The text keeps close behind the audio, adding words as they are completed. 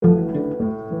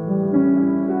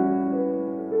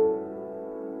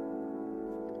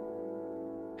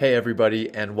Hey,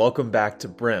 everybody, and welcome back to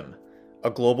BRIM,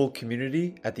 a global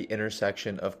community at the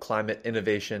intersection of climate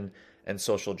innovation and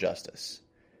social justice.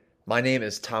 My name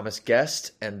is Thomas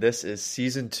Guest, and this is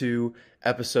Season 2,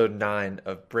 Episode 9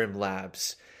 of BRIM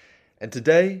Labs. And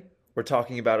today, we're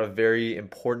talking about a very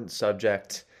important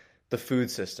subject, the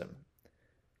food system.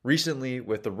 Recently,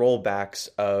 with the rollbacks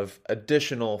of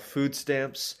additional food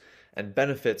stamps and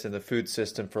benefits in the food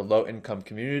system for low-income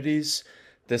communities,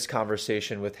 this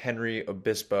conversation with Henry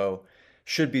Obispo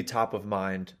should be top of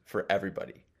mind for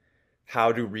everybody.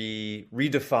 How do we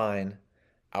redefine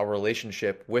our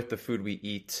relationship with the food we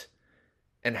eat?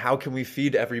 And how can we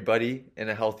feed everybody in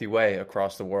a healthy way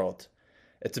across the world?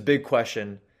 It's a big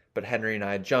question, but Henry and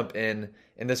I jump in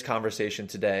this conversation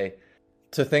today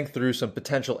to think through some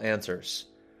potential answers,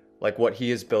 like what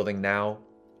he is building now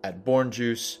at Born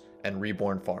Juice and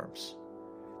Reborn Farms.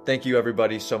 Thank you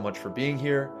everybody so much for being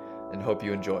here, and hope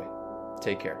you enjoy.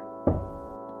 Take care.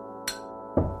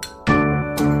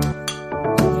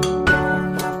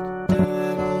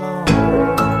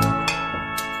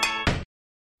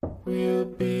 We'll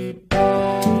be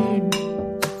back.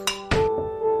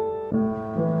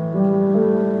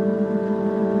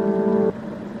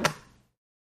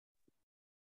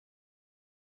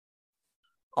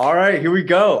 All right, here we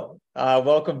go.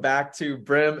 Welcome back to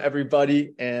BRIM,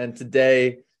 everybody. And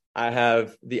today I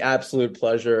have the absolute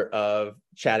pleasure of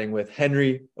chatting with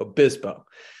Henry Obispo.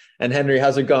 And Henry,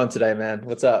 how's it going today, man?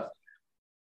 What's up?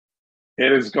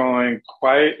 It is going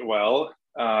quite well.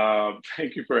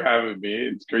 Thank you for having me.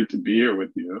 It's great to be here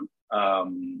with you.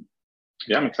 I'm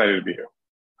excited to be here.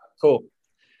 Cool.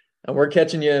 And we're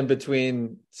catching you in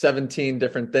between 17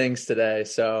 different things today.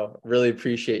 So really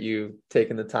appreciate you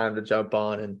taking the time to jump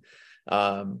on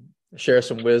and share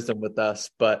some wisdom with us.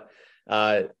 But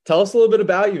tell us a little bit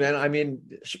about you, man. I mean,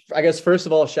 I guess, first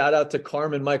of all, shout out to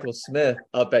Carmen Michael Smith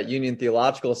up at Union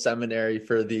Theological Seminary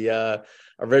for the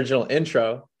original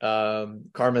intro.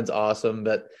 Carmen's awesome,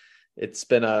 but it's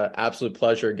been an absolute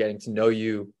pleasure getting to know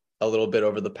you a little bit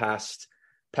over the past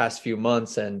few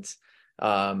months. And,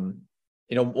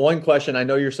 one question, I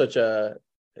know you're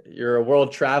a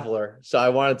world traveler. So I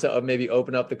wanted to maybe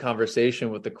open up the conversation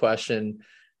with the question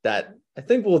that I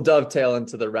think will dovetail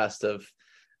into the rest of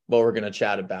what we're going to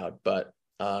chat about, but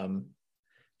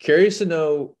curious to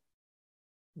know,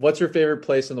 what's your favorite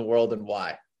place in the world and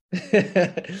why?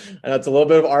 And that's a little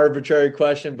bit of an arbitrary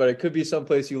question, but it could be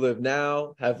someplace you live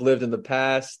now, have lived in the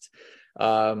past.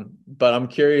 But I'm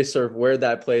curious sort of where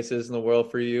that place is in the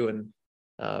world for you, and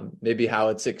maybe how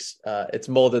it's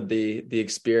molded the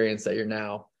experience that you're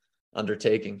now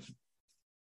undertaking.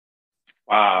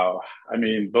 Wow. I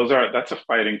mean, that's a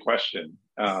fighting question.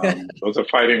 Those are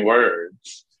fighting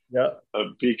words. Yeah.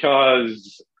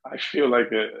 Because I feel like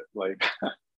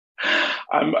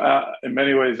I'm in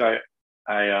many ways I've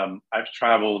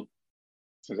traveled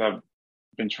I've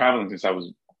been traveling since I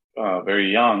was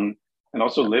very young, and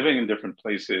also living in different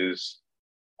places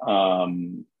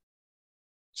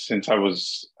since I would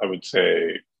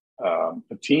say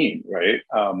a teen, right?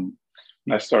 And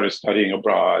I started studying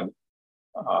abroad.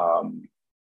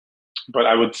 But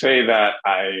I would say that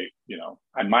I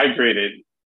migrated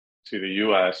to the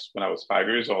US when I was 5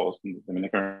 years old from the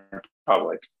Dominican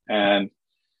Republic. And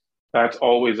that's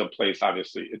always a place,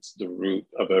 obviously, it's the root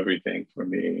of everything for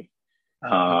me.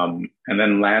 And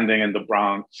then landing in the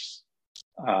Bronx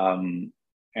and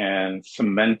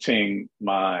cementing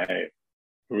my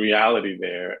reality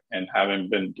there, and having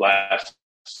been blessed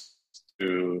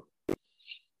to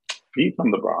be from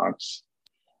the Bronx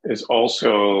is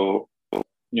also,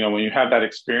 when you have that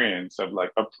experience of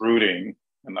like an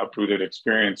uprooted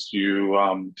experience, you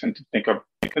tend to think of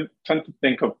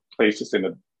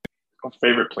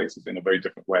favorite places in a very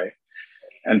different way.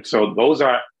 And so those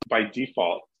are by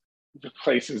default the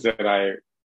places that I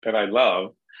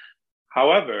love.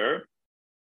 However,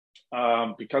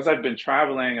 because I've been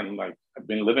traveling and like I've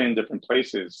been living in different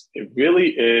places, it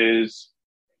really is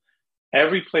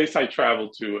every place I travel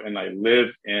to and I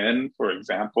live in, for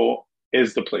example,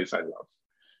 is the place I love.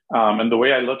 And the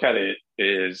way I look at it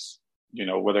is,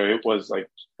 whether it was like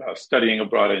studying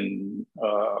abroad in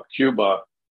Cuba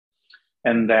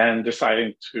and then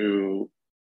deciding to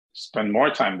spend more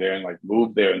time there and like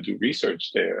move there and do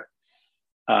research there.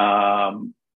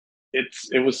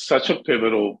 It was such a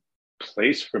pivotal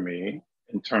place for me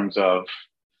in terms of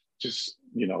just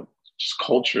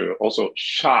culture, also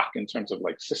shock in terms of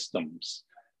like systems.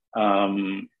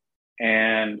 And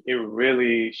it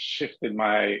really shifted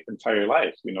my entire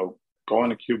life,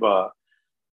 going to Cuba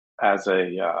as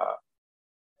a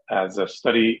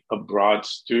study abroad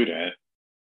student,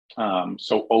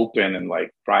 so open and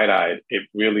like bright eyed, it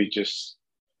really just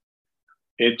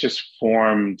it just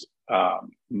formed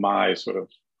my sort of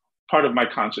part of my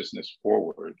consciousness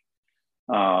forward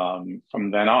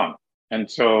from then on. And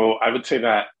so I would say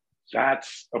that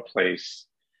that's a place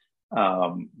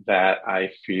that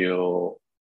I feel,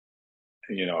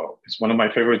 is one of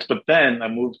my favorites. But then I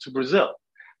moved to Brazil,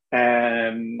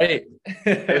 and Hey.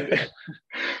 and,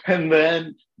 and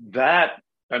then that,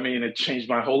 I mean, it changed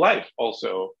my whole life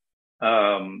also,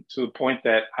 to the point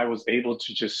that I was able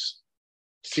to just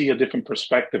see a different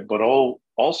perspective, but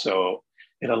also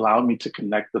it allowed me to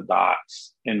connect the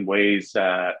dots in ways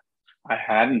that I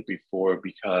hadn't before,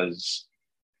 because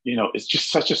it's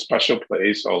just such a special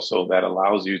place also that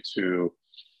allows you to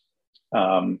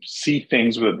see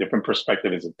things with a different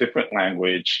perspective. It's a different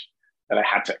language that I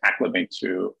had to acclimate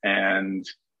to, and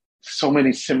so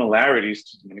many similarities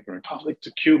to the Dominican Republic,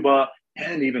 to Cuba,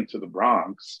 and even to the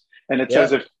Bronx. And it's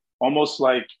as Yeah. if, almost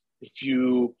like, if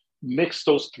you mix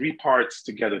those three parts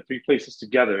together, three places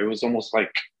together, it was almost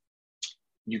like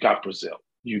you got Brazil,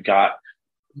 you got,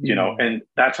 and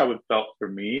that's how it felt for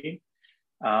me.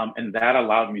 And that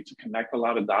allowed me to connect a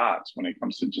lot of dots when it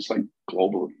comes to just like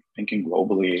globally, thinking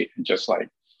globally, and just like,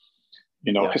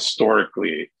 Yeah.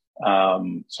 historically.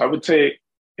 So I would say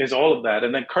is all of that.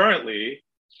 And then currently,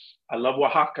 I love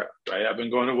Oaxaca, right? I've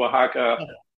been going to Oaxaca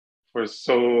for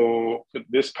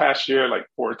this past year, like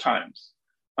 4 times.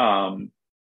 Um,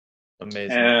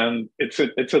 Amazing. and it's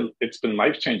been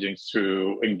life changing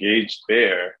to engage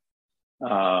there.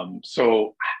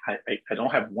 So I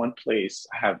don't have one place;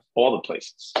 I have all the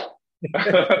places.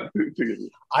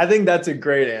 I think that's a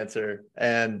great answer.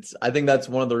 And I think that's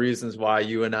one of the reasons why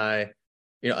you and I,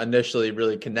 initially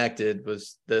really connected,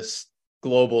 was this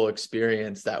global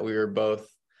experience that we were both,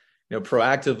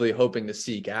 proactively hoping to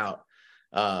seek out.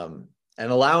 And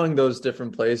allowing those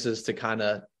different places to kind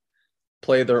of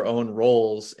play their own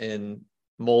roles in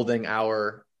molding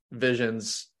our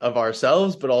visions of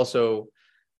ourselves, but also,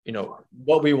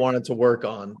 what we wanted to work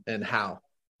on and how,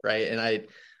 right? And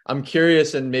I'm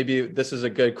curious, and maybe this is a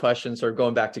good question, sort of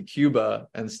going back to Cuba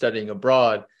and studying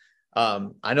abroad.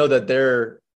 I know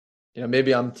that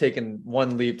maybe I'm taking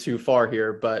one leap too far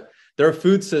here, but their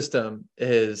food system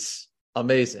is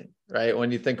amazing, right?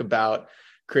 When you think about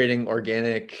creating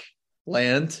organic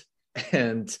land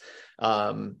and,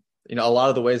 a lot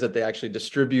of the ways that they actually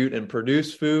distribute and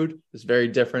produce food is very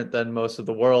different than most of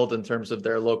the world in terms of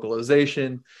their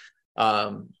localization.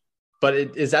 But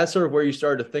is that sort of where you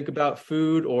started to think about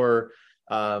food, or,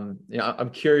 I'm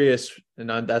curious, and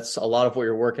that's a lot of what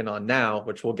you're working on now,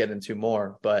 which we'll get into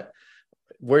more, but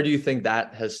where do you think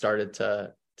that has started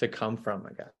to come from,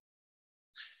 I guess?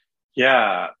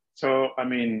 Yeah. So, I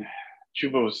mean,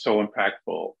 Cuba was so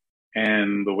impactful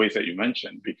in the ways that you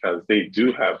mentioned, because they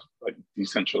do have like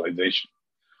decentralization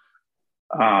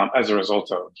as a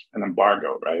result of an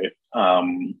embargo, right?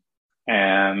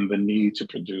 And the need to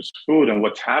produce food. And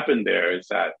what's happened there is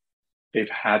that they've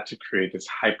had to create this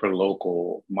hyper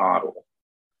local model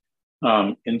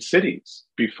in cities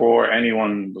before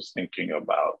anyone was thinking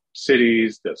about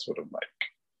cities. The sort of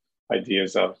like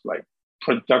ideas of like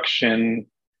production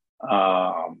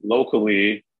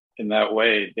locally in that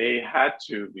way. They had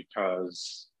to,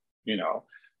 because, you know,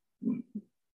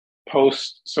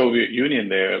 post Soviet Union,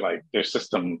 there, like their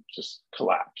system just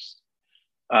collapsed.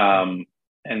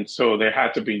 And so there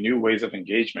had to be new ways of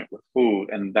engagement with food.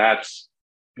 And that's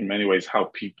in many ways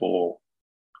how people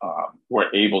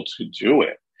were able to do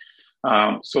it.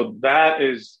 So that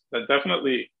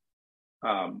definitely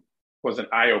was an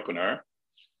eye opener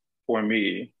for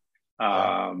me.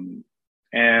 Yeah.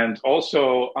 And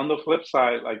also on the flip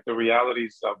side, like the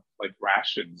realities of like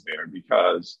rations there,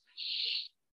 because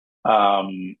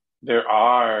there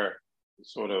are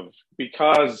sort of,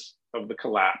 because of the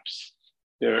collapse,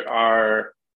 there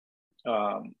are,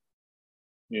 um,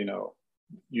 you know,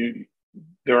 you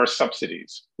there are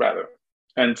subsidies rather,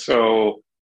 and so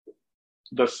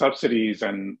the subsidies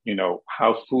and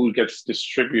how food gets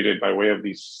distributed by way of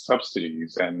these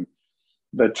subsidies, and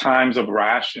the times of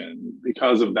ration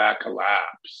because of that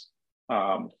collapse,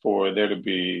 for there to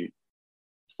be,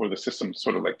 for the system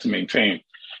sort of like to maintain,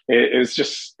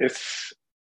 it's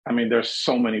I mean, there's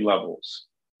so many levels,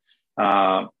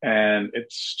 and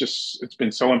it's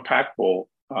been so impactful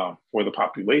for the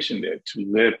population there to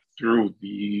live through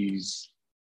these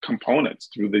components,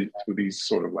 through these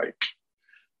sort of like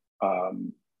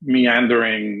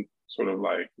meandering sort of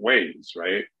like ways,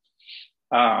 right?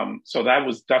 So that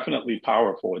was definitely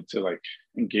powerful to like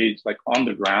engage like on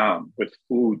the ground with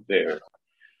food there.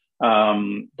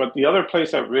 But the other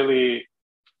place that really,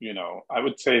 I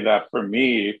would say that for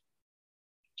me,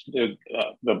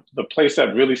 the place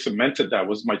that really cemented that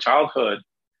was my childhood,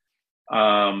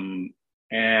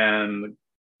 And,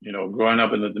 growing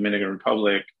up in the Dominican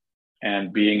Republic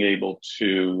and being able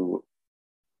to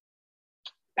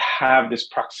have this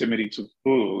proximity to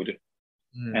food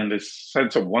Mm. and this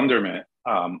sense of wonderment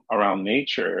around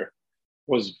nature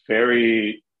was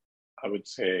very, I would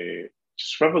say,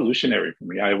 just revolutionary for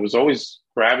me. I was always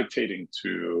gravitating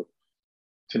to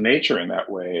nature in that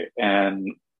way, and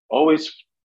always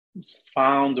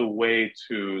found a way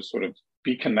to sort of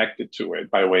be connected to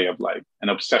it by way of like an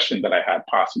obsession that I had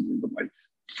possibly with like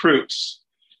fruits.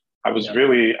 I was Yeah.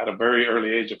 really at a very early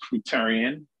age a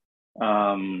fruitarian.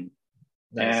 Um,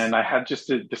 Nice. and I had just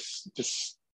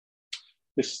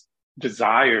this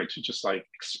desire to just like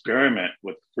experiment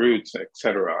with fruits,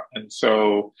 etc. And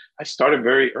so I started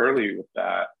very early with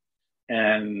that.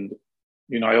 And,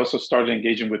 I also started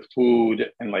engaging with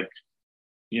food and like,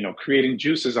 creating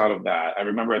juices out of that. I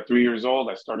remember at 3 years old,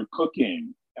 I started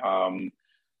cooking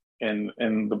in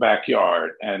the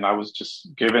backyard, and I was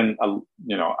just given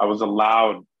I was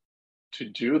allowed to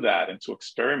do that and to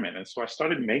experiment. And so I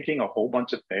started making a whole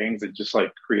bunch of things and just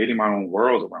like creating my own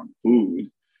world around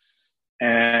food.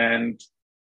 And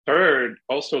third,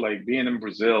 also like being in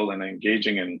Brazil and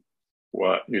engaging in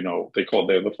what, they call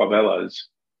the favelas,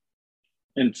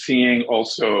 and seeing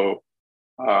also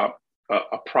uh,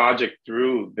 a project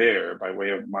through there uh, by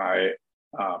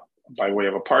way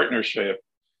of a partnership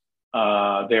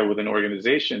there with an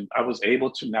organization. I was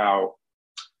able to now,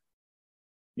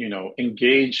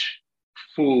 engage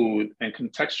food and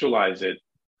contextualize it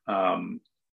um,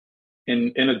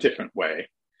 in a different way,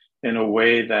 in a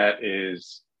way that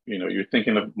is, you're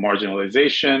thinking of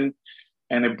marginalization.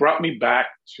 And it brought me back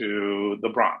to the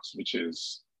Bronx, which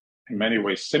is in many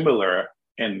ways similar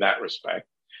in that respect.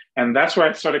 And that's where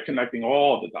I started connecting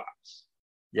all the dots.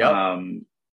 Yep. Um,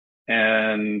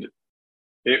 and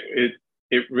it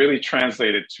it really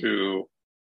translated to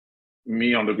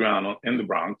me on the ground in the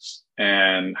Bronx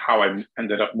and how I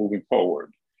ended up moving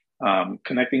forward.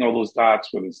 Connecting all those dots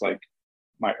with it's like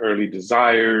my early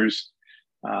desires,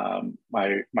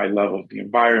 my love of the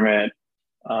environment,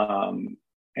 um,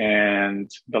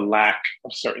 and the lack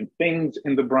of certain things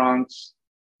in the Bronx,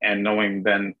 and knowing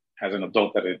then as an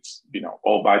adult that it's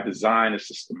all by design, it's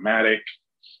systematic,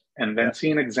 and then Yeah.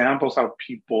 seeing examples how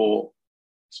people,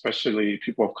 especially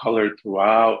people of color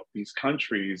throughout these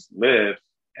countries, live,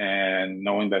 and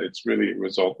knowing that it's really a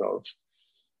result of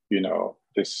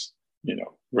this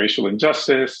racial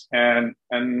injustice and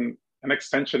an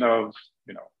extension of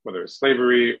whether it's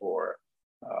slavery or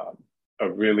um, a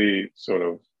really sort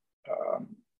of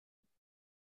um,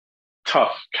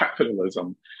 tough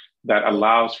capitalism that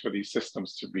allows for these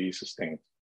systems to be sustained.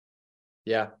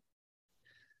 Yeah.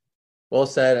 Well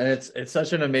said. And it's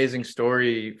such an amazing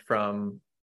story from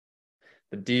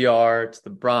the DR to the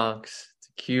Bronx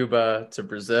to Cuba to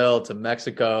Brazil to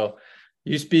Mexico.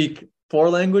 You speak four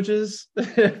languages,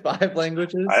 five I,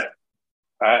 languages.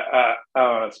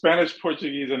 Spanish,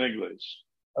 Portuguese, and English.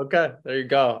 Okay, there you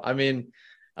go. I mean,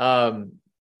 um,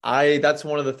 I that's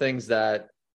one of the things that,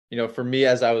 for me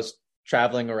as I was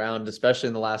traveling around, especially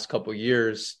in the last couple of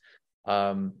years,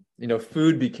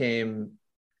 food became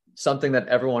something that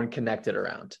everyone connected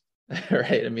around,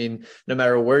 right? I mean, no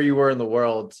matter where you were in the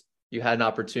world, you had an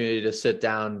opportunity to sit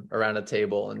down around a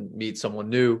table and meet someone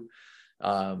new.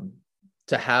 Um,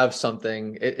 to have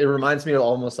something, it reminds me of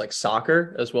almost like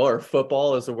soccer as well, or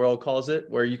football as the world calls it,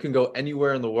 where you can go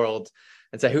anywhere in the world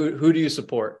and say, who do you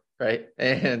support? Right.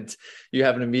 And you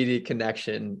have an immediate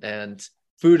connection, and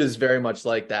food is very much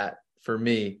like that for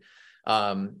me.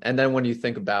 And then when you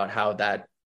think about how that,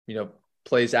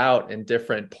 plays out in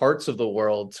different parts of the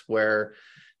world where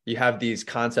you have these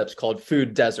concepts called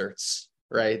food deserts,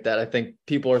 right? That I think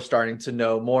people are starting to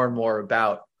know more and more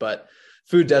about, but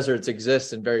food deserts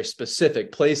exist in very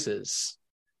specific places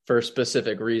for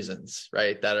specific reasons,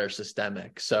 right? That are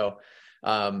systemic. So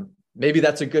maybe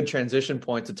that's a good transition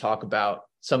point to talk about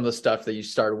some of the stuff that you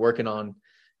started working on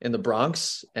in the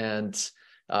Bronx, and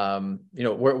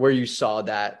where you saw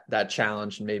that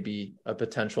challenge and maybe a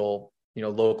potential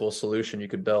local solution you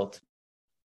could build.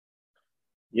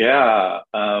 Yeah.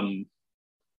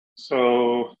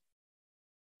 So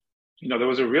there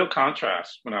was a real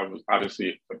contrast when I was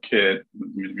obviously a kid in the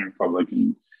Dominican Republic.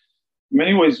 In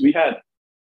many ways, we had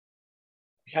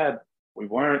we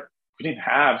didn't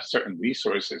have certain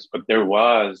resources, but there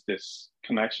was this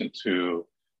connection to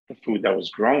the food that was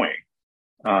growing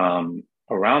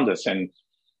around us. And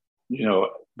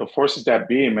the forces that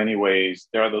be, in many ways,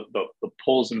 there are the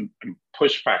pulls and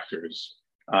push factors.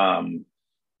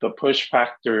 The push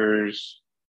factors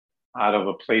out of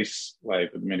a place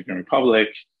like the Dominican Republic,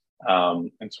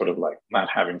 and sort of like not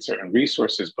having certain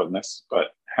resources, but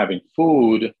having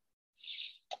food,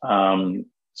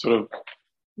 sort of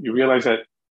you realize that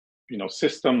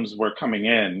systems were coming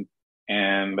in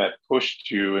and that pushed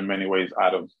you in many ways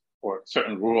out of or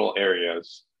certain rural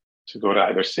areas to go to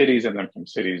either cities, and then from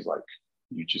cities like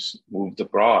you just moved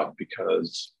abroad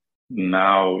because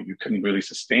now you couldn't really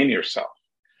sustain yourself.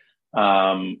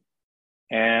 Um,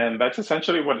 and that's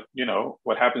essentially what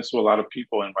happens to a lot of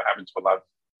people and what happened to a lot of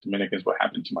Dominicans, what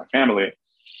happened to my family.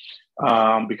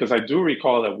 Because I do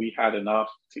recall that we had enough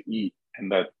to eat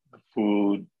and that the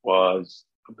food was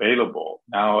available.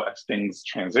 Now, as things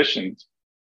transitioned,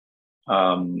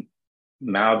 um,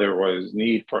 now there was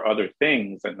need for other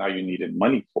things that now you needed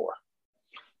money for,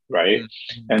 right?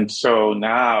 Mm-hmm. And so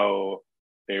now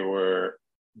there were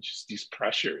just these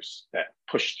pressures that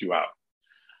pushed you out,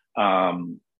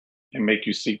 and make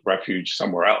you seek refuge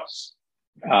somewhere else.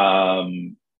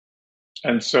 Um,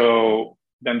 and so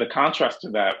then the contrast to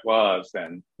that was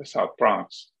then the South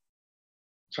Bronx,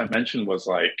 which I mentioned was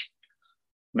like,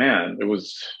 man, it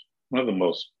was one of the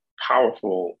most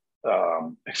powerful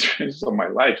experiences of my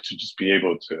life to just be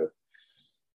able to,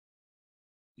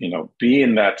 be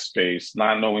in that space,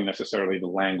 not knowing necessarily the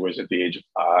language at the age of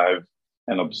 5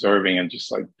 and observing and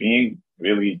just like being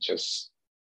really just,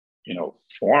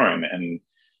 foreign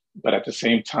but at the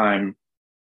same time,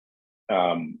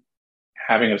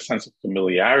 having a sense of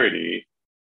familiarity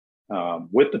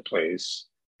with the place,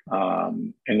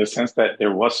 in the sense that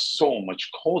there was so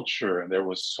much culture and there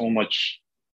was so much,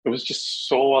 it was just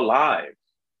so alive.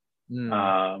 It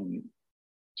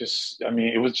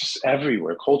was just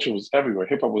everywhere. Culture was everywhere.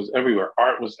 Hip hop was everywhere.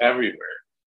 Art was everywhere.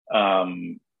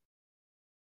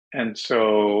 And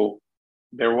so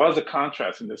there was a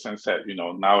contrast in the sense that,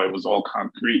 now it was all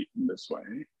concrete in this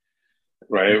way,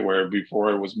 right? Where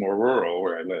before it was more rural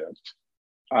where I lived.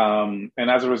 And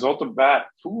as a result of that,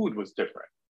 food was different,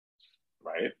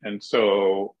 right? And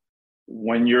so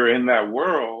when you're in that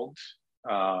world,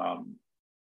 now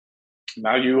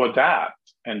you adapt.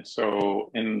 And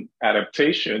so in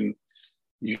adaptation,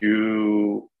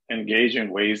 you engage in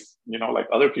ways, like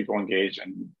other people engage.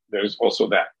 And there's also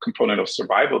that component of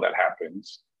survival that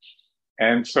happens.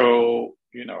 And so,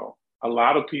 a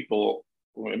lot of people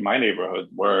in my neighborhood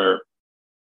were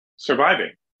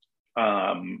surviving.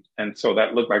 And so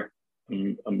that looked like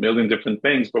a million different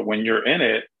things. But when you're in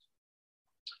it,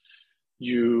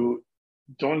 you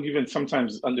don't even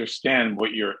sometimes understand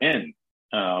what you're in.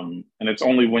 And it's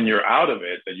only when you're out of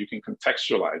it that you can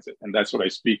contextualize it. And that's what I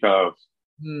speak of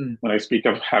when I speak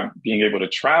of being able to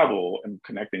travel and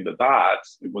connecting the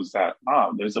dots. It was that,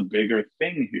 there's a bigger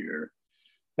thing here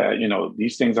that,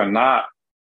 these things are not,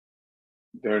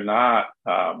 they're not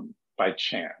by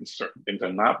chance. Certain things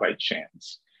are not by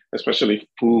chance, especially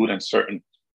food and certain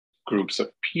groups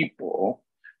of people,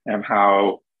 and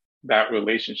how that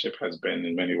relationship has been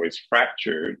in many ways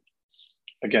fractured,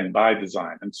 again, by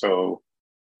design. And so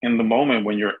in the moment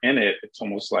when you're in it, it's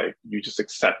almost like you just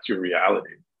accept your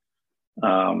reality.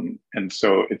 And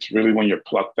so it's really when you're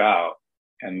plucked out,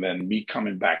 and then me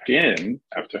coming back in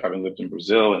after having lived in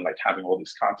Brazil and like having all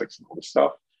this context and all this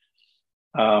stuff,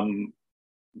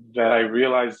 that I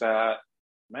realized that,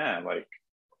 man, like,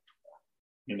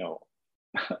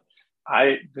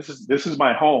 this is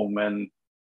my home. And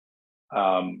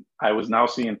I was now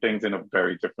seeing things in a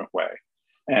very different way.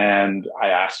 And I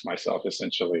asked myself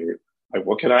essentially, like,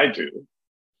 what could I do?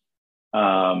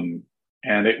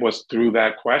 And it was through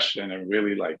that question and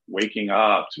really like waking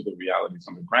up to the realities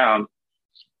on the ground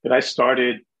that I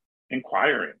started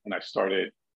inquiring, and I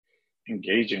started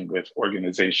engaging with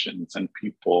organizations and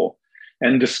people.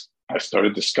 And I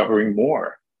started discovering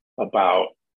more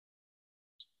about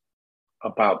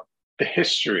the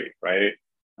history, right?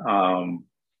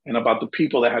 And about the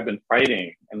people that had been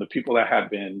fighting and the people that had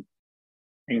been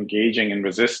engaging in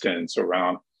resistance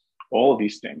around all of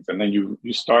these things. And then you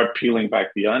start peeling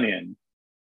back the onion,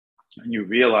 and you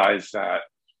realize that,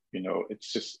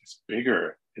 it's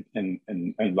bigger and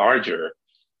larger,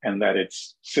 and that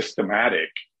it's systematic,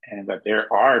 and that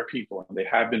there are people, and they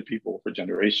have been people for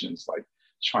generations, like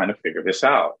trying to figure this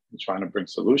out and trying to bring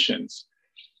solutions.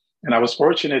 And I was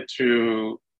fortunate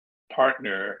to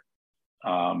partner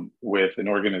with an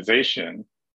organization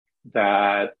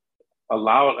that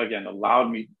allowed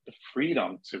me the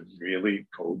freedom to really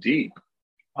go deep.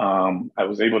 I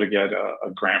was able to get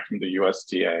a grant from the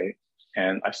USDA,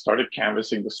 and I started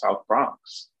canvassing the South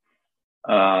Bronx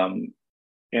in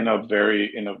a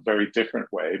very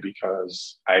different way,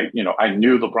 because I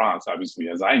knew the Bronx obviously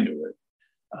as I knew it,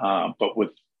 but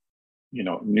with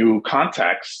new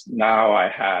context. Now I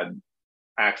had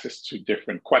access to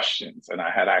different questions, and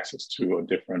I had access to a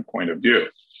different point of view.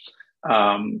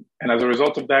 And as a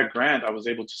result of that grant, I was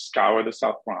able to scour the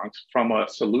South Bronx from a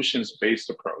solutions-based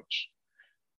approach,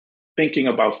 thinking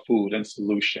about food and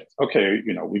solutions. Okay,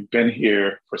 we've been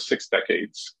here for 6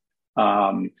 decades.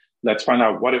 Um, let's find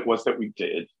out what it was that we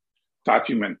did,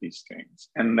 document these things,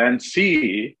 and then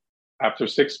see, after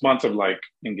 6 months of like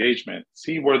engagement,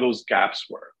 see where those gaps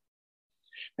were.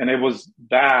 And it was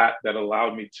that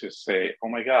allowed me to say, oh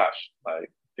my gosh,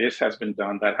 like this has been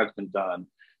done, that has been done.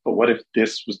 But what if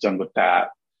this was done with that?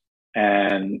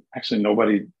 And actually,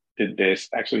 nobody did this.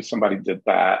 Actually, somebody did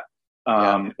that.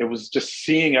 Yeah. It was just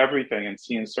seeing everything and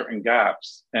seeing certain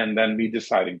gaps, and then me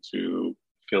deciding to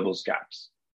fill those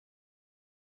gaps.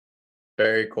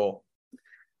 Very cool.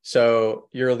 So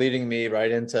you're leading me right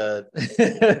into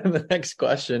the next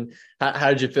question. How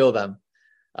did you fill them?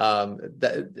 I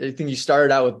think you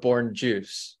started out with Born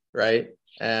Juice, right?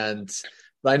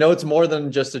 But I know it's more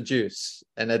than just a juice,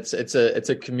 and it's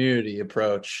a community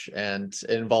approach, and it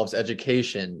involves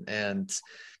education and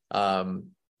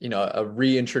a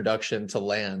reintroduction to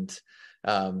land.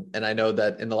 And I know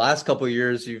that in the last couple of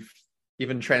years, you've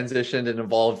even transitioned and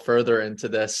evolved further into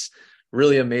this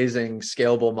really amazing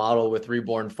scalable model with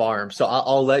Reborn Farm. So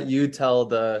I'll let you tell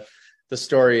the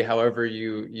story however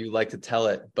you like to tell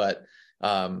it, but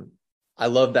I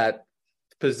love that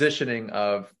positioning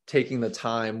of taking the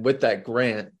time with that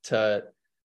grant to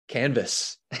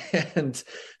canvas and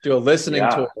do a listening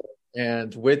tour,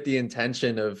 and with the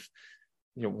intention of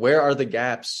where are the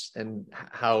gaps and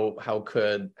how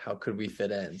could we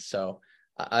fit in. So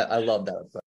I love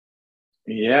that.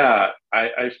 Yeah,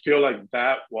 I feel like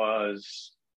that's what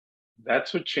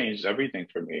changed everything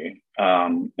for me.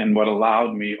 And what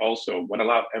allowed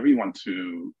everyone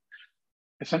to,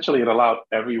 essentially, it allowed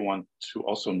everyone to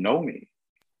also know me.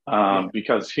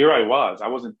 Because here I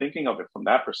wasn't thinking of it from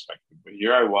that perspective, but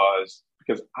here I was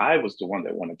because I was the one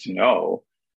that wanted to know.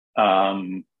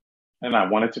 And I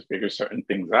wanted to figure certain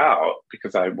things out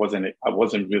because um, I wasn't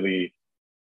really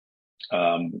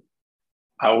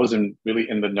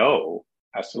in the know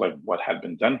as to like what had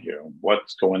been done here,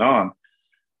 what's going on.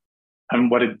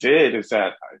 And what it did is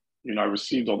that, I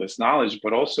received all this knowledge,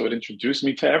 but also it introduced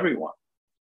me to everyone.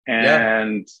 Yeah.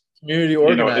 And, Community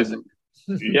organizing.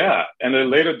 Yeah. And it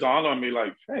later dawned on me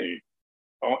like, hey,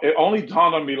 it only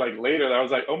dawned on me like later that I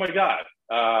was like, oh my God,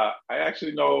 I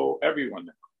actually know everyone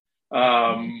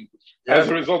now, as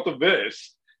a result of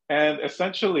this. And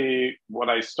essentially what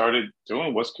I started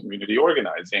doing was community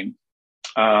organizing.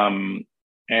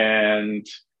 And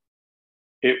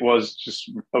it was just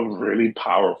a really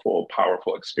powerful,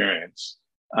 powerful experience.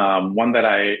 One that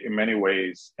I, in many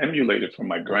ways, emulated from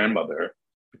my grandmother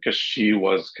because she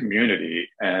was community.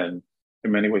 And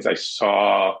in many ways, um,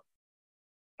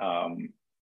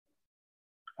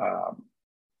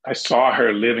 I saw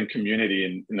her live in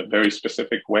community in a very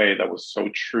specific way that was so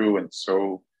true and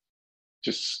so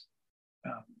just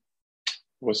um,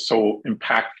 was so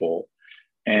impactful.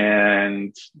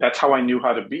 And that's how I knew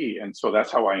how to be. And so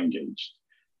that's how I engaged.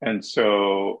 And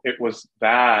so it was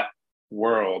that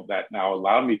world that now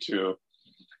allowed me to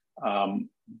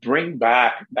bring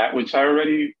back that which I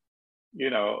already,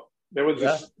 there was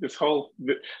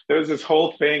there was this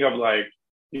whole thing of like,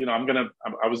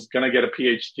 I was gonna get a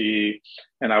PhD,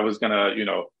 and I was gonna,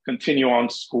 continue on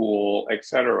school,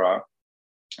 etc.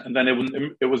 And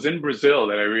then it was in Brazil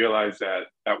that I realized that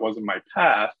that wasn't my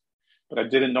path, but I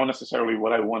didn't know necessarily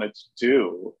what I wanted to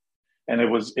do. And it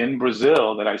was in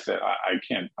Brazil that I said, I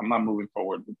can't, I'm not moving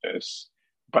forward with this,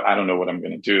 but I don't know what I'm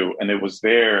going to do. And it was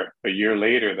there a year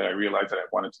later that I realized that I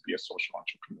wanted to be a social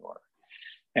entrepreneur.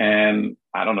 And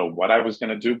I don't know what I was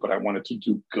going to do, but I wanted to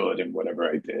do good in whatever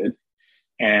I did.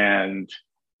 And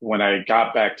when I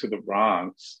got back to the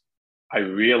Bronx, I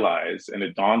realized, and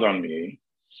it dawned on me,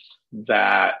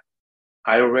 that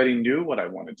I already knew what I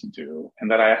wanted to do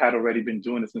and that I had already been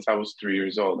doing it since I was 3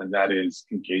 years old. And that is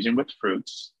engaging with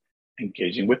fruits,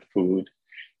 engaging with food,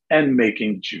 and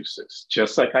making juices,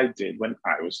 just like I did when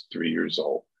I was 3 years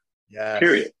old. Yes.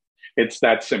 Period. It's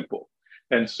that simple.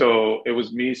 And so it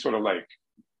was me sort of like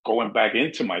going back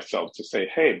into myself to say,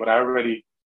 hey, but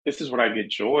this is what I get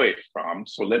joy from.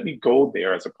 So let me go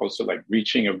there, as opposed to like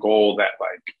reaching a goal that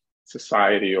like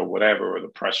society or whatever, or the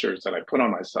pressures that I put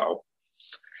on myself.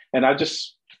 And I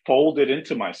just folded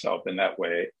into myself in that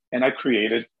way. And I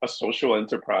created a social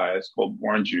enterprise called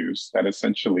Born Juice that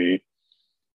essentially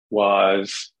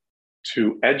was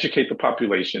to educate the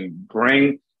population,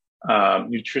 bring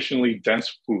nutritionally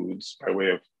dense foods by way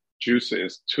of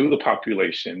juices to the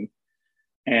population,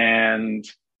 and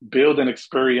build an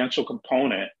experiential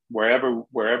component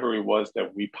wherever it was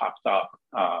that we popped up.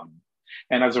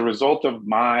 And as a result of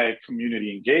my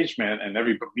community engagement and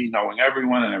everybody me knowing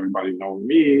everyone and everybody knowing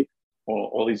me,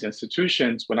 all these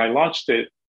institutions, when I launched it,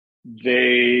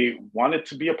 they wanted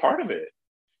to be a part of it.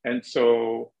 And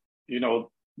so,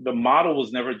 the model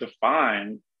was never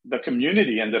defined. The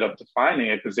community ended up defining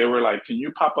it because they were like, can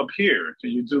you pop up here? Can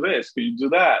you do this? Can you do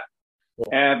that?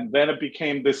 And then it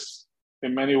became this,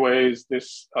 in many ways,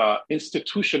 this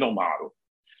institutional model,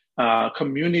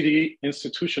 community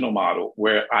institutional model,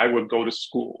 where I would go to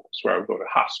schools, where I would go to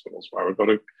hospitals, where I would go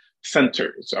to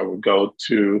centers, I would go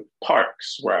to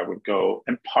parks, where I would go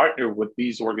and partner with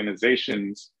these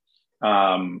organizations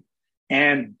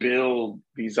and build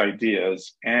these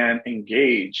ideas and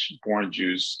engage Born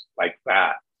Juice like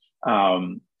that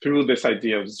through this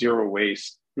idea of zero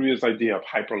waste, through this idea of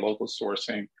hyperlocal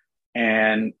sourcing,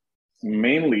 and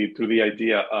mainly through the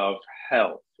idea of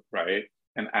health, right,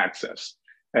 and access.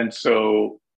 And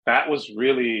so that was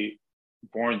really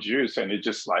Born Juice. And it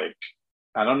just like,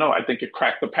 I don't know, I think it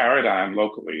cracked the paradigm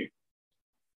locally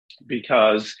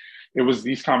because it was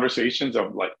these conversations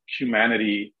of like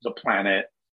humanity, the planet,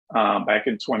 back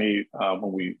in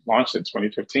when we launched it,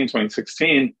 2015,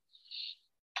 2016,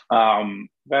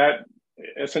 that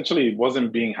essentially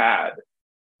wasn't being had.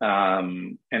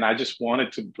 And I just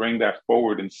wanted to bring that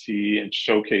forward and see and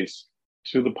showcase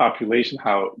to the population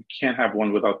how you can't have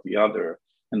one without the other.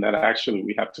 And that actually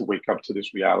we have to wake up to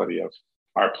this reality of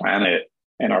our planet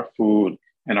and our food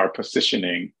and our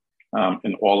positioning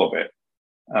in all of it.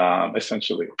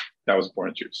 Essentially, that was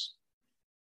Born Juice.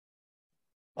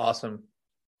 Awesome.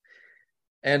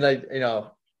 And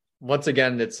once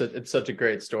again, it's such a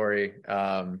great story.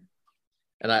 And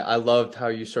I loved how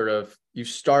you you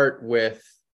start with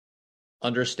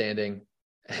understanding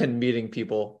and meeting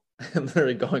people and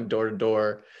literally going door to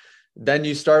door. Then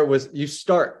you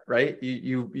start, right?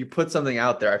 You put something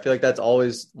out there. I feel like that's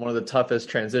always one of the toughest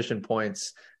transition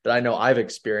points that I know I've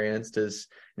experienced is,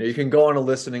 you can go on a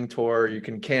listening tour, you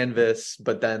can canvas,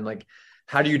 but then like,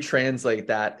 how do you translate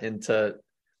that into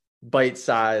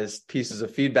bite-sized pieces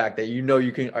of feedback that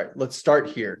you can, all right, let's start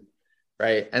here,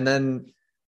 right? And then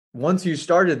once you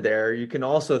started there, you can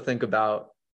also think about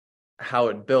how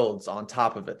it builds on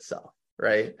top of itself,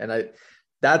 right? And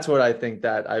that's what I think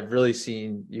that I've really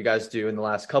seen you guys do in the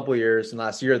last couple of years and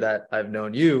last year that I've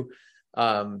known you,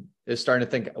 is starting to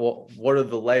think, well, what are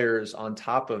the layers on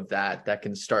top of that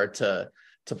can start to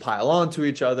pile onto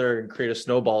each other and create a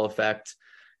snowball effect.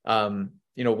 One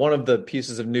of the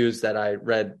pieces of news that I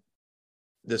read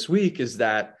this week is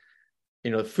that,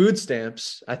 food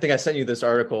stamps, I think I sent you this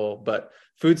article, but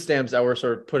food stamps that were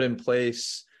sort of put in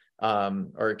place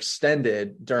or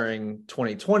extended during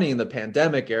 2020 in the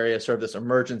pandemic area, sort of this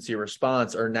emergency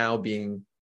response, are now being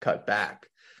cut back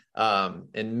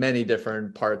in many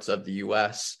different parts of the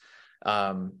US.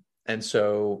 And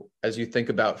so as you think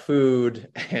about food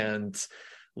and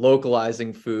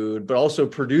localizing food, but also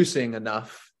producing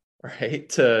enough, right,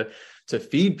 to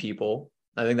feed people,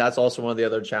 I think that's also one of the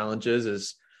other challenges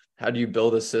is how do you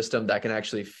build a system that can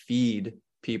actually feed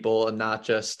people and not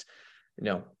just,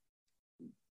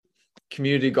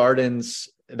 community gardens.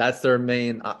 That's their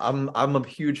main. I'm a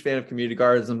huge fan of community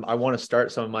gardens and I want to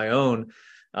start some of my own.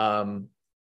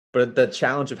 But the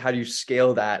challenge of how do you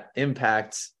scale that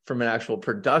impact from an actual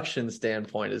production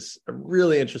standpoint is a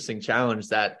really interesting challenge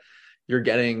that you're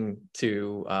getting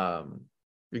to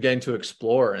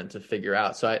explore and to figure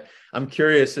out. So I'm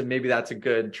curious, and maybe that's a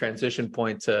good transition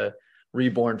point to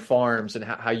Reborn Farms and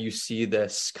how you see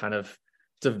this kind of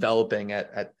developing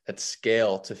at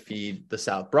scale to feed the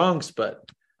South Bronx. But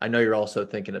I know you're also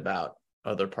thinking about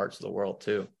other parts of the world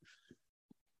too.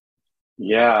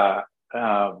 Yeah,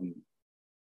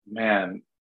 man,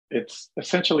 it's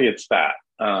that.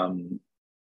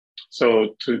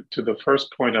 So to the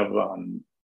first point of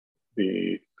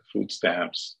the food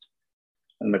stamps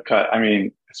and the cut, I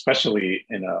mean, especially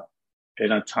in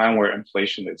a time where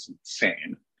inflation is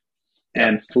insane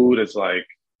and food is like,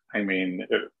 I mean,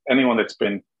 anyone that's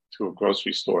been to a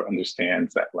grocery store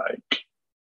understands that, like,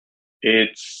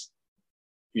 it's,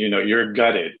 you're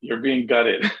gutted, you're being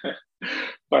gutted,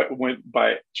 but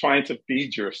by trying to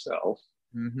feed yourself,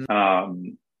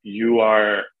 you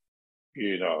are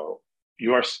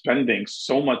spending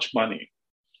so much money,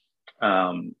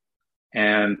 and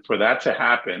for that to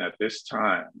happen at this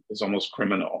time is almost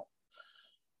criminal.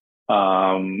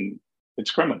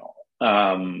 It's criminal.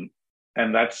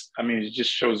 And it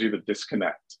just shows you the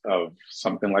disconnect of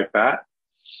something like that.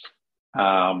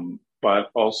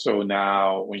 But also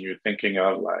now when you're thinking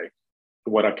of like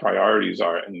what our priorities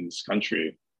are in this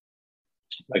country,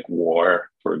 like war,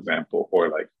 for example, or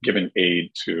like giving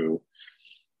aid to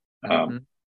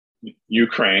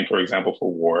Ukraine, for example,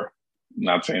 for war,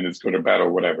 Not saying it's good or bad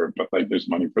or whatever, but like there's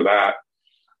money for that.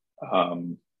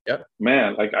 Um, Yep.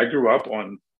 Man, like I grew up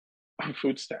on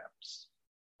food stamps.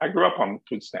 I grew up on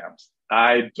food stamps.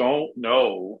 I don't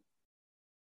know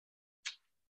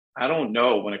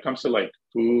when it comes to like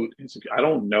food insecurity. I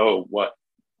don't know what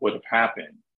would have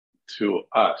happened to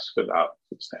us without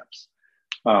food stamps.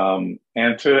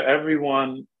 And to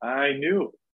everyone I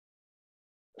knew,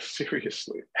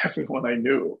 seriously, everyone I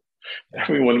knew,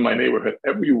 everyone in my neighborhood,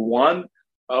 every one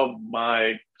of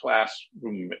my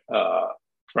classroom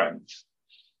friends.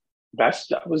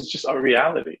 That was just our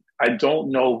reality. I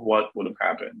don't know what would have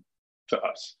happened to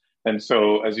us. And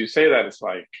so, as you say that, it's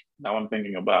like now I'm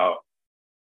thinking about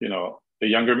the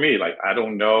younger me. Like I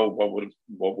don't know what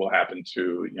will happen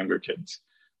to younger kids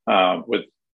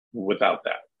without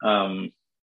that.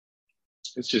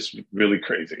 It's just really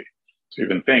crazy to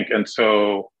even think. And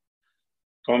so,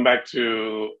 going back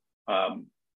to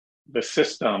the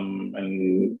system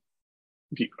and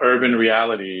the urban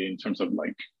reality in terms of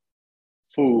like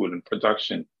food and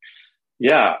production.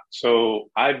 Yeah. So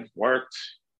I've worked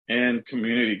in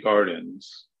community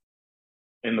gardens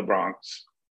in the Bronx.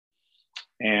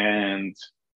 And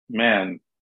man,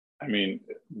 I mean,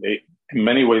 in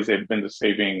many ways, they've been the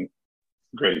saving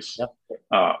grace Yep.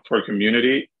 For a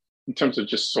community in terms of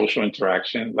just social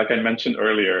interaction. Like I mentioned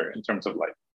earlier, in terms of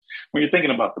like, when you're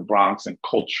thinking about the Bronx and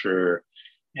culture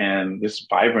and this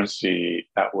vibrancy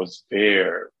that was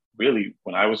there really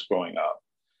when I was growing up,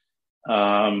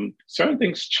 certain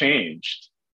things changed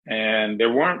and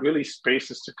there weren't really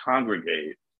spaces to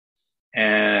congregate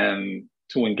and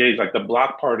to engage. Like the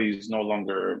block parties no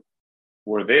longer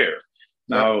were there.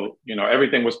 Now,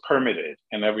 everything was permitted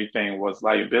and everything was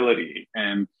liability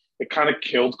and it kind of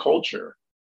killed culture.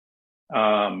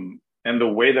 And the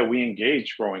way that we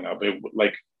engaged growing up, it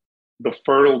like the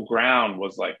fertile ground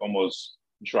was like almost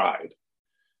dried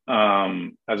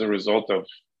as a result of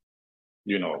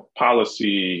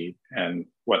policy and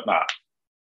whatnot.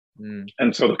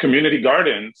 And so the community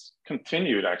gardens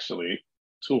continued actually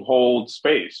to hold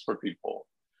space for people.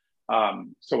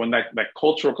 So in that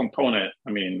cultural component,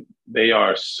 I mean, they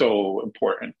are so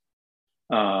important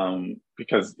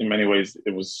because in many ways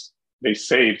they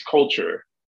saved culture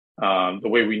the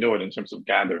way we know it in terms of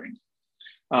gathering.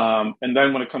 And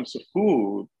then when it comes to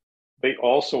food, they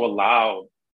also allow,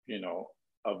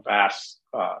 a vast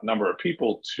number of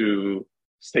people to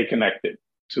stay connected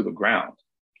to the ground.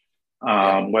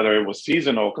 Whether it was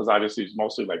seasonal, because obviously it's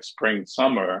mostly like spring,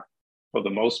 summer for the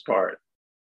most part.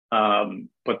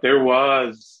 But there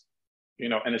was,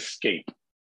 an escape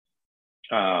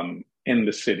in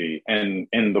the city and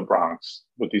in the Bronx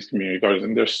with these community gardens,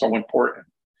 and they're so important.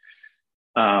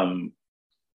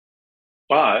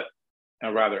 But,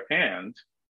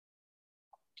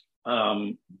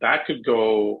 that could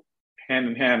go hand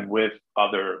in hand with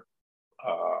other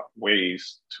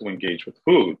ways to engage with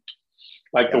food,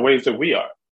 like the ways that we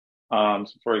are.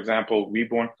 So for example,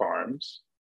 Reborn Farms,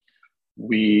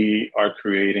 we are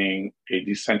creating a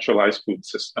decentralized food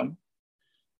system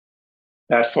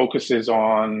that focuses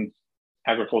on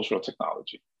agricultural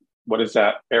technology. What is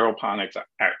that? Aeroponics,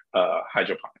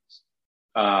 hydroponics.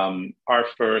 Our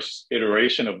first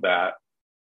iteration of that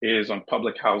is on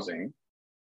public housing,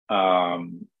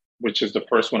 which is the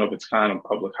first one of its kind on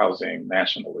public housing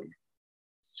nationally.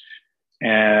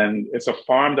 And it's a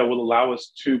farm that will allow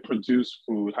us to produce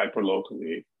food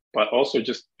hyperlocally, but also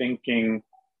just thinking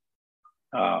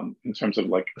in terms of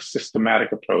like a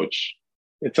systematic approach.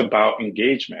 It's about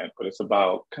engagement, but it's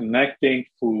about connecting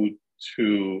food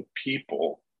to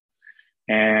people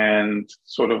and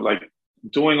sort of like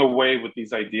doing away with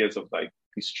these ideas of like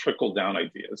these trickle down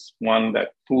ideas. One,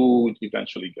 that food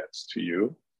eventually gets to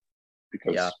you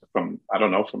because from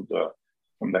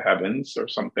the heavens or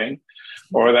something,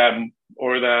 or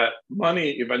that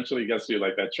money eventually gets to you,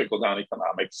 like that trickle down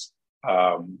economics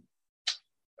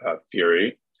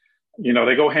theory.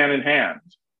 They go hand in hand.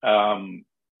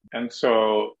 And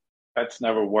so that's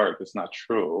never worked. It's not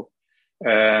true.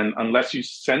 And unless you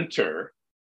center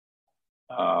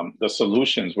the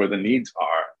solutions where the needs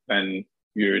are, then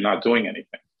you're not doing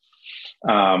anything.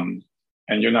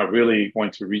 And you're not really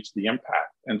going to reach the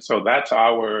impact. And so that's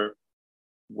our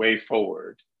way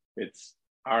forward. It's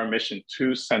our mission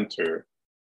to center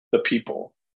the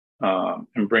people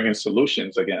and bring in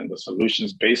solutions. Again, the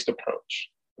solutions-based approach,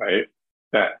 right?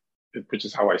 Which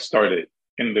is how I started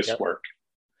in this work.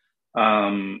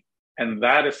 And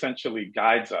that essentially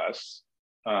guides us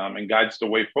and guides the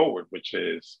way forward, which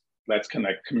is let's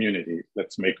connect community.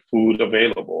 Let's make food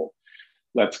available.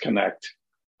 Let's connect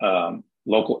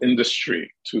local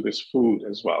industry to this food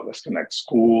as well. Let's connect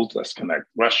schools. Let's connect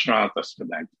restaurants. Let's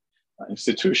connect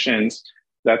institutions.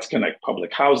 Let's connect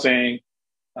public housing,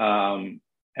 and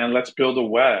let's build a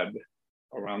web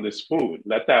around this food.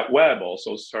 Let that web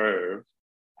also serve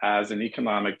as an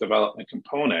economic development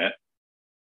component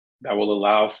that will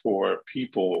allow for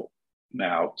people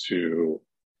now to,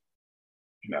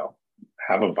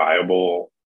 have a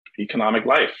viable economic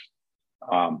life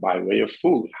by way of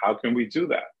food. How can we do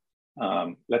that?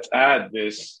 Let's add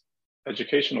this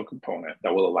educational component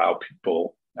that will allow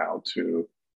people now to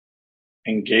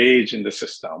engage in the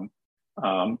system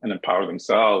and empower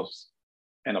themselves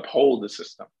and uphold the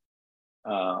system.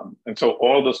 And so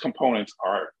all those components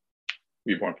are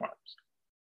Reborn Farms.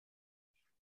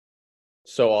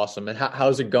 So awesome. And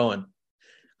how's it going?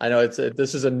 I know it's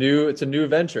a new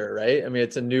venture, right? I mean,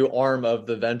 it's a new arm of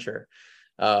the venture.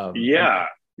 Yeah.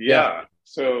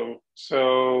 So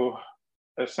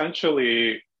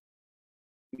essentially,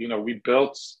 we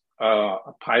built a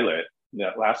pilot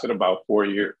that lasted about 4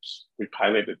 years. We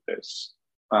piloted this.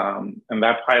 And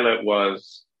that pilot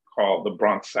was called the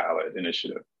Bronx Salad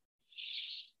Initiative.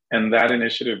 And that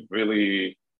initiative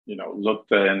really,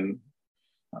 looked in,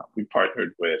 we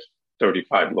partnered with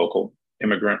 35 local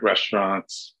immigrant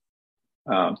restaurants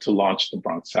to launch the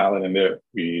Bronx Salad. And there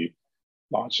we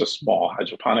launched a small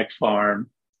hydroponic farm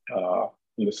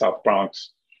in the South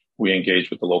Bronx. We engaged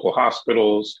with the local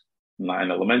hospitals, 9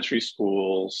 elementary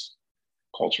schools,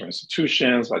 cultural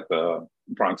institutions like the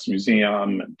Bronx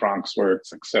Museum and Bronx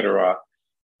Works, et cetera,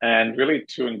 and really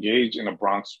to engage in a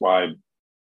Bronx-wide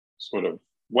sort of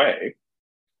way.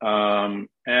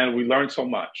 And we learned so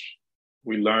much.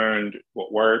 We learned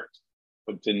what worked,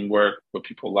 what didn't work, what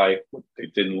people liked, what they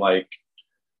didn't like,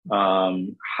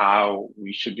 how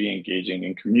we should be engaging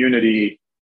in community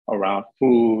around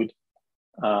food,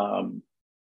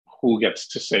 who gets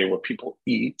to say what people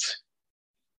eat,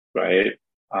 right?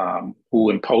 Who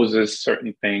imposes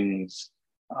certain things,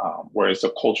 whereas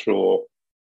the cultural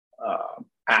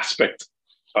aspect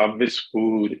of this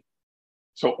food.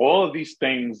 So all of these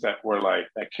things that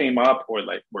came up or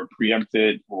were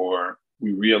preempted or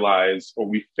we realized or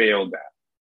we failed at,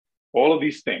 all of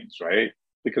these things, right?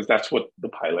 Because that's what the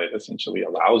pilot essentially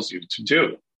allows you to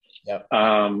do. Yeah.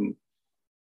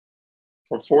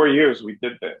 For 4 years, we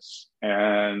did this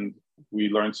and we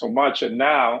learned so much. And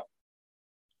now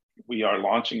we are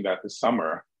launching that this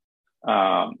summer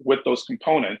with those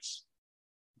components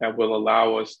that will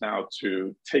allow us now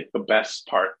to take the best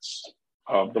parts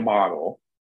of the model,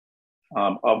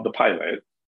 of the pilot,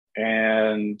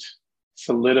 and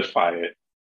solidify it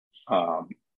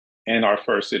in our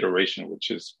first iteration,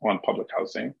 which is on public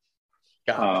housing.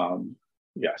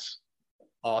 Yes.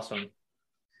 Awesome.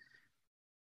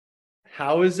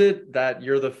 How is it that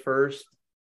you're the first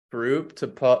group to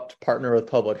partner with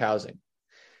public housing?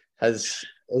 Is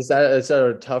that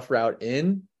a tough route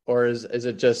in, or is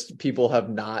it just people have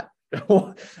not?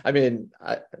 I mean,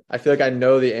 I feel like I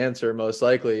know the answer most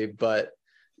likely, but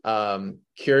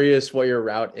curious what your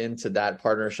route into that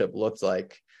partnership looked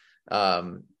like.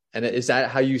 And is that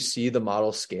how you see the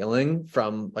model scaling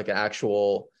from like an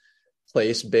actual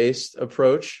place-based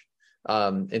approach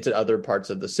into other parts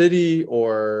of the city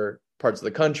or parts of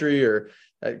the country, or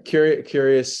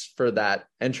curious for that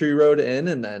entry road in,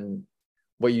 and then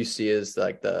what you see as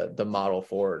like the model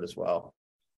forward as well?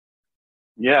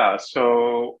 Yeah,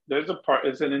 so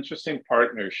it's an interesting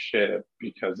partnership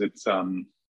because it's a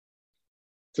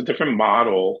different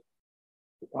model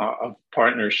of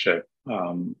partnership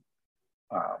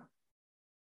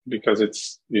because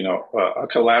it's a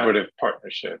collaborative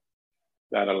partnership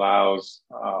that allows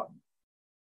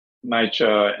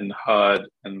NYCHA and HUD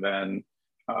and then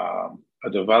a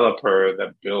developer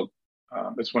that built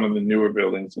it's one of the newer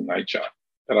buildings in NYCHA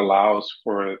that allows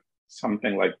for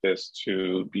something like this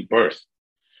to be birthed.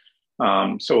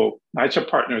 So NYCHA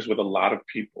partners with a lot of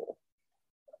people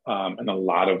and a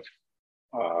lot of,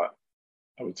 I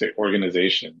would say,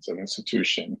 organizations and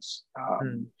institutions.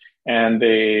 And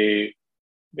they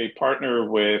partner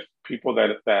with people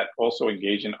that also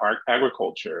engage in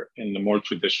agriculture in the more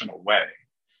traditional way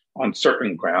on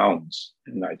certain grounds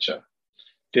in NYCHA.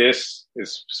 This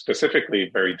is specifically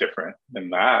very different than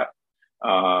that.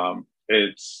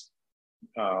 It's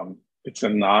a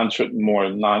more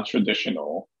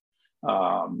non-traditional.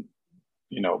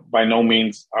 By no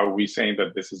means are we saying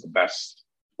that this is the best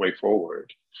way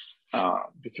forward,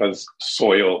 because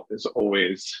soil is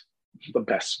always the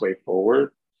best way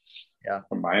forward,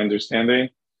 from my understanding.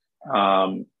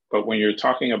 But when you're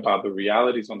talking about the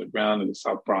realities on the ground in the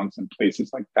South Bronx and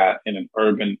places like that in an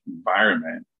urban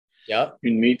environment, you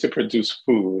need to produce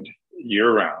food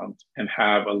year-round and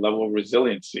have a level of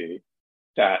resiliency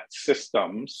that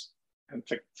systems and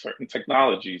certain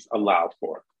technologies allow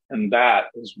for. And that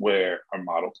is where our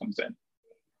model comes in.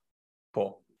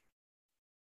 Cool.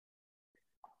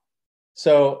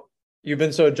 So you've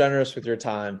been so generous with your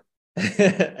time,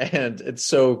 and it's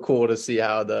so cool to see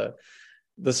how the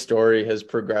story has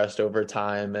progressed over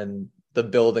time and the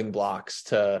building blocks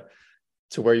to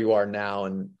where you are now.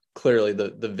 And clearly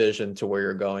the vision to where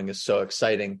you're going is so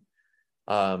exciting.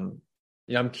 I'm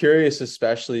curious,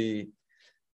 especially,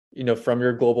 from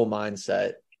your global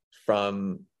mindset,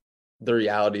 from the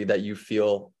reality that you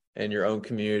feel in your own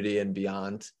community and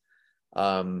beyond.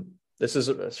 This is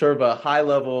sort of a high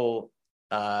level,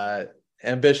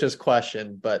 ambitious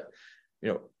question, but,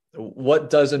 what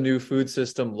does a new food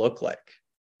system look like?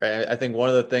 Right? I think one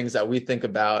of the things that we think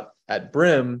about at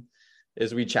Brim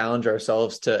is we challenge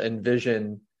ourselves to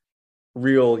envision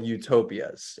real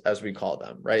utopias, as we call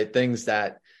them, right? Things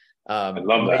that I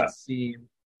love might that. seem,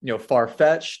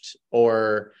 far-fetched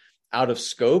or out of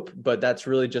scope, but that's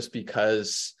really just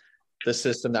because the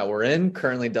system that we're in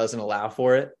currently doesn't allow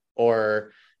for it,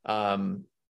 or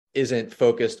isn't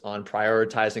focused on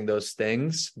prioritizing those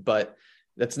things. But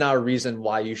that's not a reason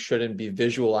why you shouldn't be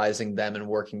visualizing them and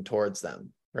working towards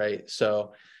them, right?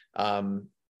 So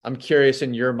I'm curious,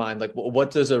 in your mind, like,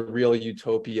 what does a real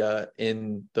utopia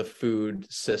in the food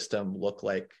system look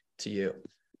like to you?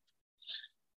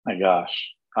 My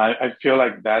gosh, I feel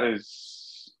like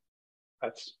that's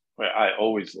where I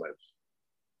always live.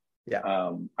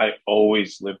 Yeah. I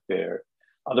always lived there.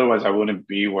 Otherwise, I wouldn't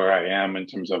be where I am in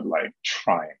terms of like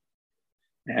trying.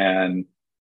 And,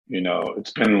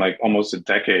 it's been like almost a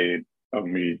decade of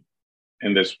me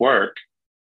in this work.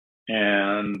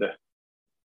 And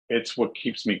it's what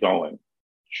keeps me going,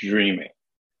 dreaming.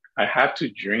 I have to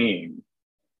dream.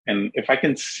 And if I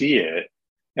can see it,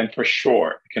 then for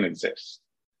sure it can exist.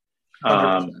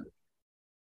 100%.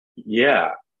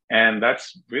 Yeah. And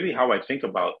that's really how I think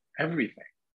about everything.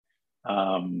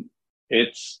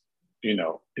 It's,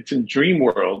 it's in dream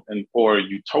world and or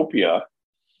utopia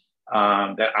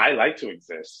that I like to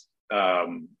exist.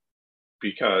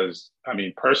 Because I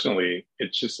mean, personally,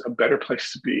 it's just a better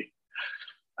place to be.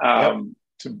 Yep.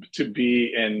 To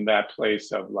be in that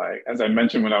place of, like, as I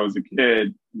mentioned when I was a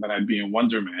kid, that I'd be in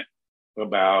wonderment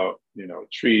about,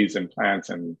 trees and plants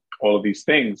and all of these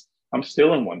things. I'm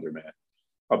still in wonderment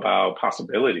about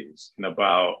possibilities and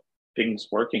about things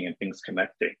working and things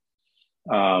connecting.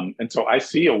 And so I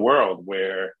see a world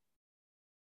where,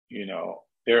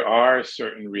 there are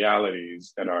certain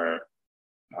realities that are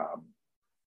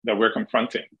that we're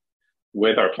confronting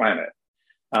with our planet.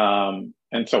 And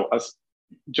so us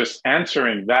just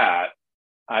answering that,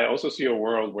 I also see a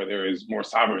world where there is more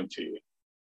sovereignty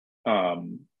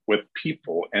with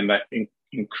people, and that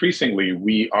increasingly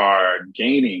we are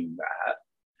gaining that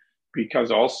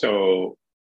because also,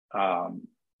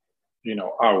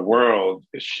 our world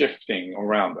is shifting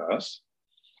around us,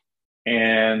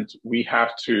 and we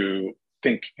have to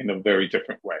think in a very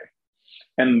different way.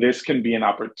 And this can be an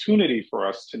opportunity for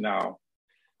us to now,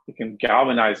 it can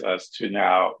galvanize us to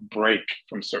now break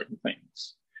from certain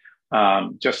things.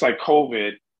 Just like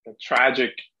COVID, a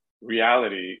tragic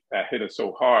reality that hit us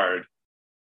so hard,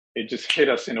 it just hit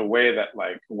us in a way that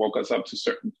like woke us up to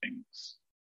certain things.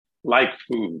 Like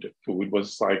food. Food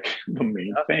was like the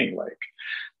main thing, like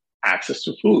access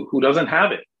to food. Who doesn't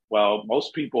have it? Well,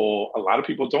 a lot of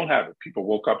people don't have it. People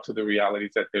woke up to the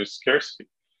realities that there's scarcity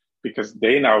because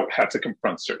they now had to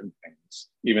confront certain things,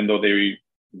 even though they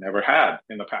never had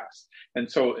in the past. And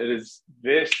so it is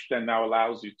this that now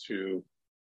allows you to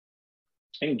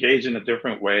engage in a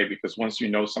different way, because once you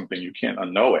know something, you can't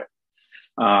unknow it.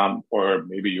 Or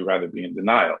maybe you'd rather be in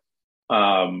denial.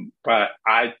 But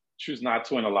I choose not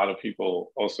to, and a lot of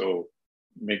people also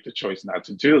make the choice not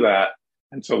to do that.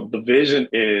 And so the vision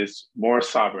is more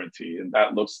sovereignty, and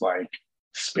that looks like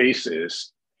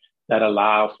spaces that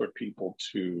allow for people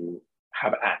to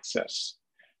have access,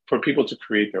 for people to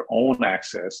create their own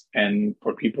access, and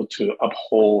for people to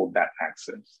uphold that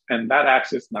access. And that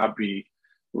access not be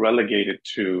relegated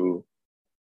to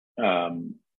a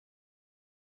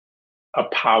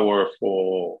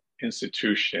powerful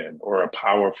institution or a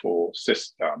powerful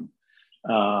system,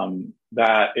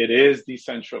 that it is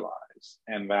decentralized,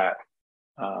 and that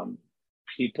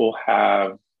people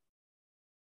have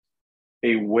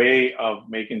a way of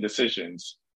making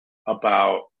decisions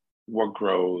about what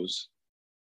grows,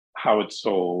 how it's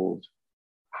sold,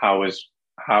 how it's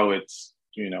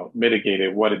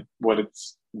mitigated, what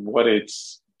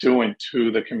it's doing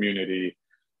to the community,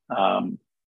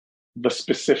 the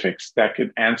specifics that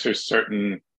could answer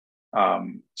certain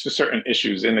to certain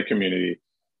issues in the community,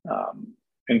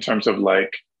 in terms of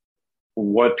like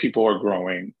what people are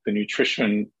growing, the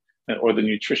nutrition or the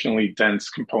nutritionally dense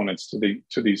components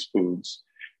to these foods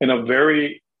in a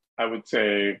very, I would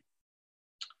say,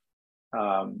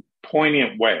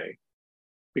 poignant way,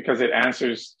 because it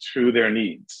answers to their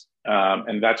needs.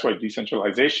 And that's why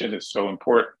decentralization is so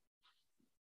important,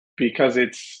 because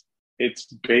it's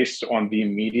based on the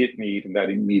immediate need in that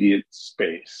immediate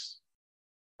space.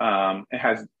 It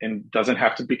has and doesn't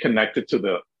have to be connected to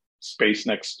the space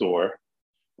next door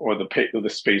or the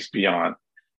space beyond.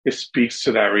 It speaks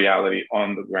to that reality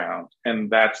on the ground,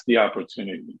 and that's the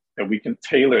opportunity that we can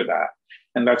tailor that,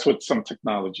 and that's what some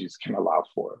technologies can allow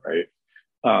for, right?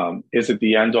 Is it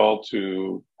the end all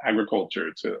to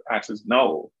agriculture to access?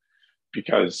 No,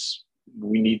 because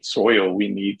we need soil. We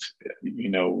need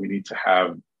to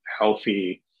have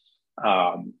healthy,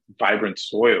 vibrant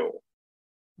soil.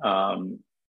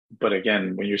 But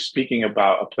again, when you're speaking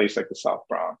about a place like the South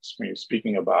Bronx, when you're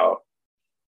speaking about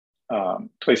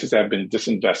places that have been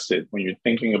disinvested, when you're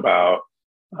thinking about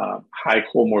high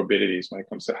comorbidities when it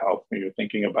comes to health, when you're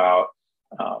thinking about,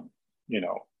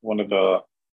 one of the,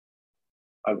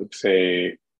 I would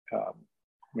say,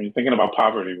 when you're thinking about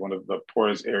poverty, one of the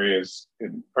poorest areas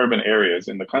in urban areas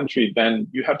in the country, then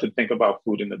you have to think about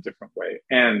food in a different way.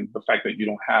 And the fact that you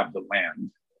don't have the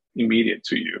land immediate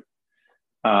to you.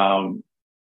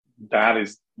 That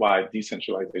is why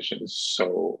decentralization is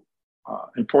so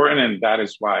important, and that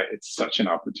is why it's such an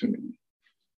opportunity.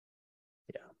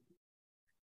 Yeah.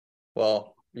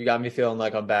 Well, you got me feeling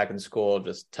like I'm back in school,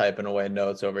 just typing away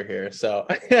notes over here. So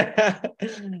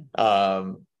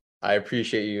I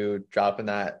appreciate you dropping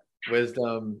that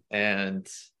wisdom and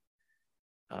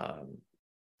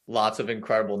lots of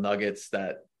incredible nuggets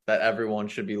that everyone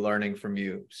should be learning from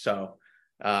you. So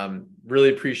really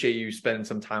appreciate you spending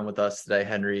some time with us today,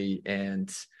 Henry.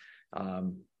 And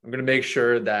I'm going to make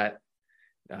sure that,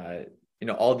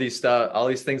 all these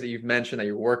things that you've mentioned that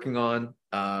you're working on,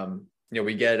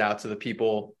 we get it out to the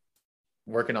people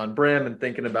working on Brim and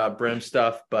thinking about Brim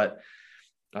stuff. But,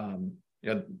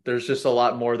 there's just a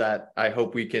lot more that I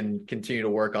hope we can continue to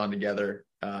work on together,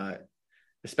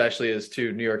 especially as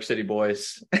two New York City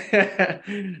boys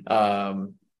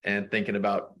and thinking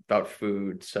about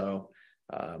food. So,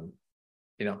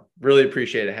 really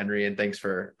appreciate it, Henry. And thanks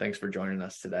for joining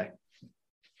us today.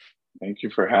 Thank you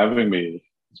for having me.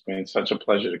 It's been such a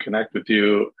pleasure to connect with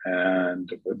you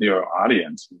and with your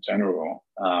audience in general.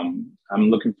 I'm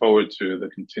looking forward to the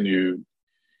continued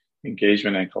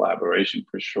engagement and collaboration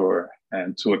for sure,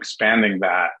 and to expanding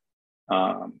that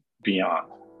beyond.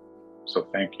 So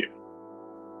thank you.